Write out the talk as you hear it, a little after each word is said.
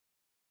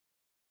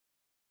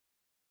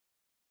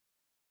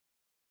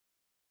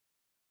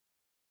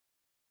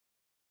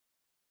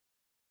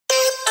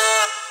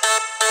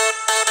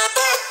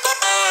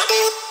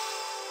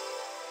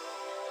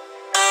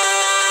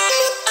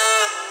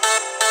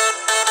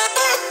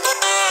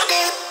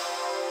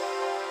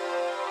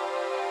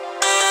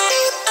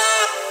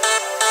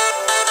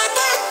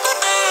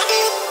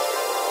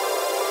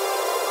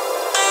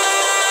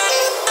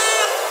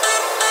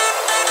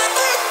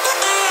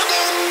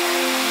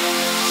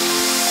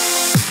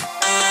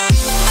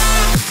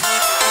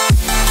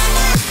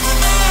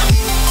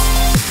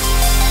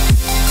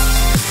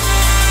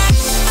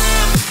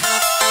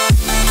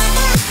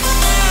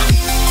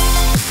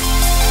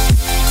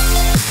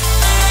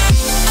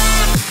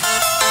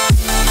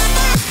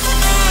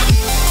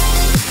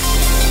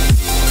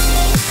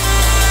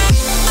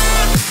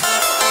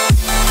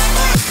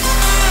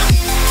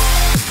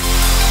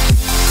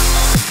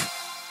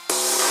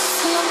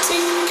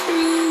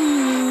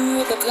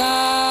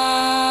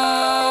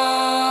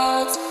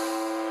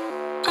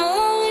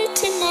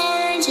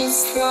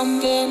emerges from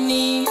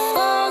beneath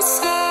the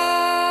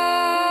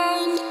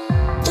sand.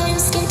 Don't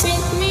skip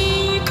with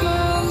me,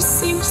 girl,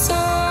 seems so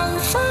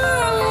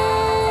far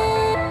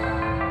away.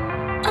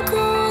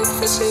 Across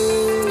the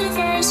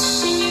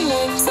universe, she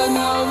lives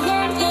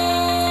another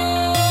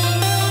day.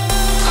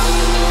 I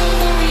know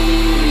the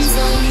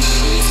reason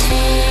she's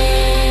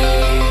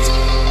hate.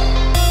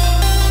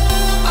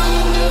 I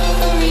know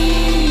the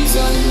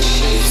reason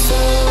she's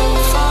so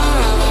far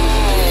away.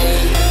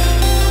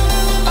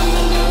 I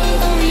know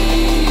the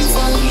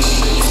reason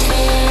she's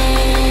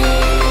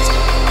hate.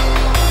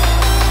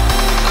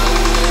 I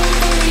know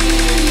the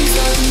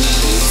reason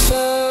she's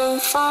so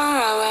far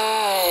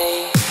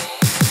away.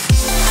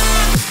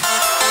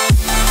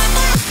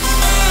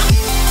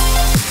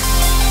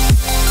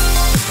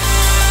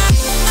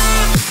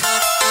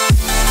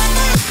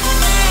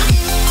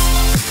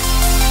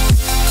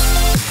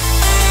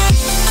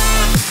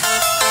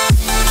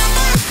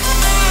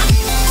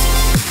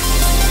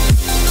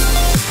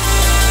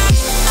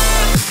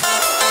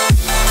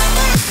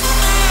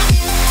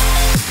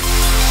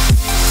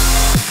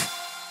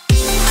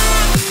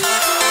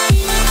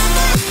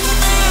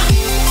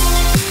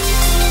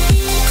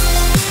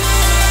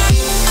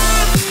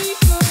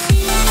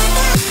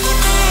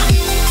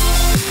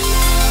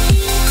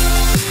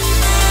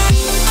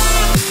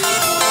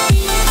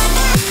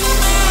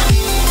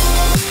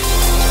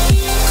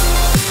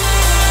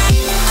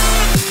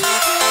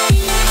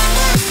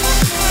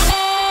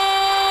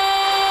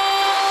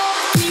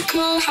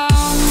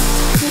 How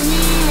could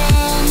we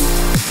run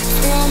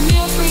from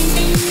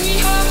everything we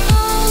have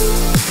done?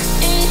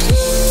 It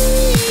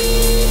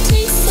only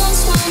takes us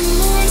one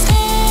more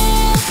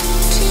step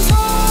to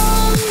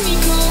fall.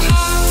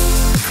 How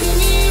could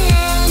we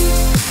run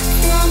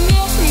from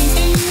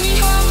everything we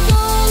have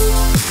done?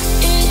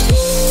 It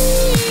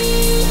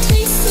only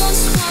takes us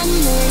one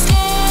more step.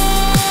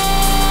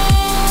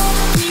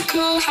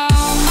 How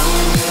I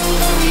know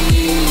the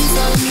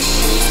reason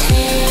she's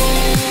hate.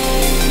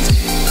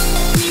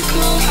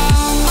 How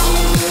I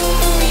know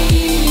the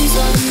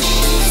reason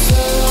she's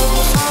so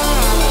far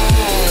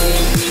away.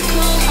 How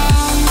I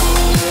know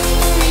the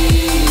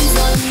reason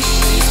she's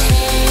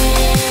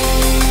hate.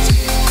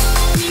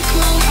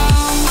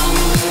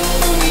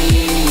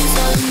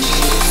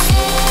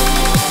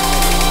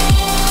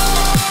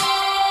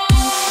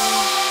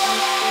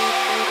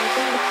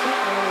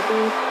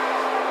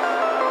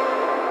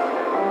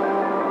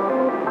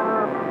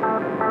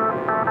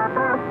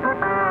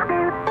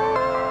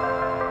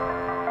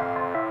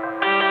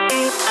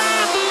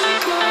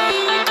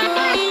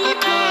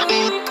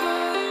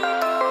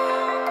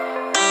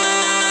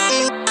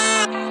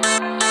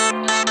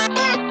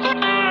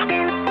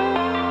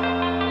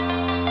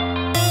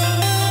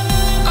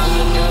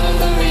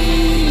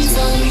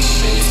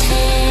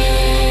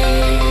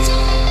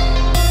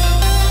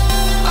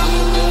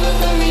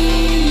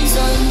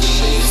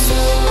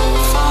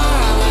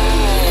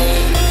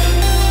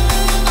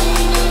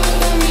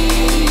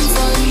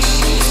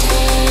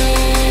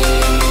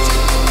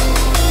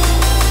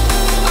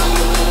 How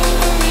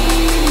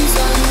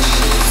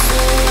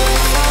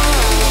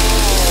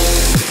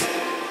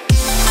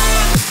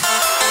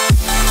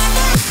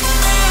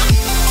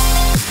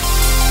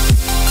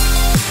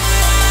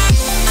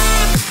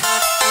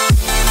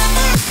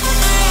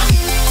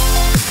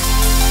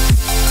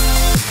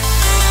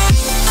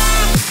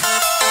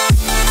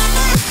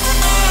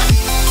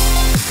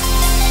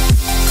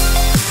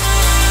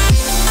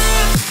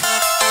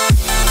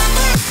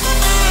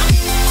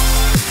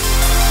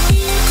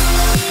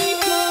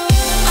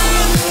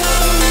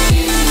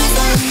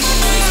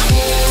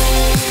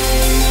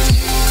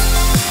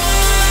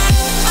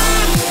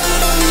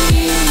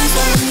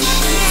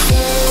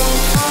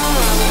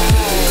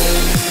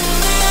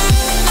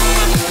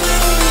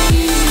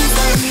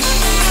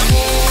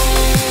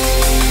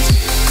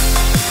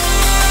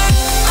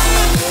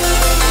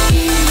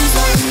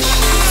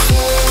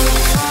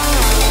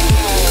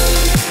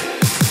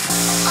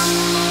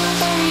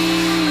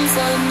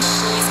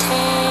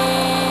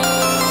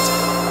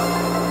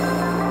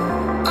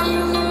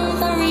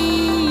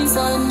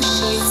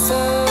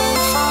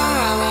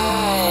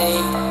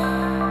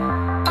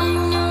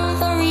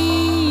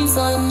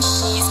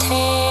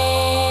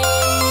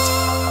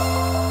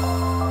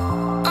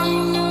I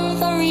know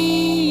the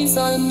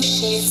reason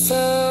she's she's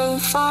so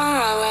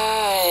far away.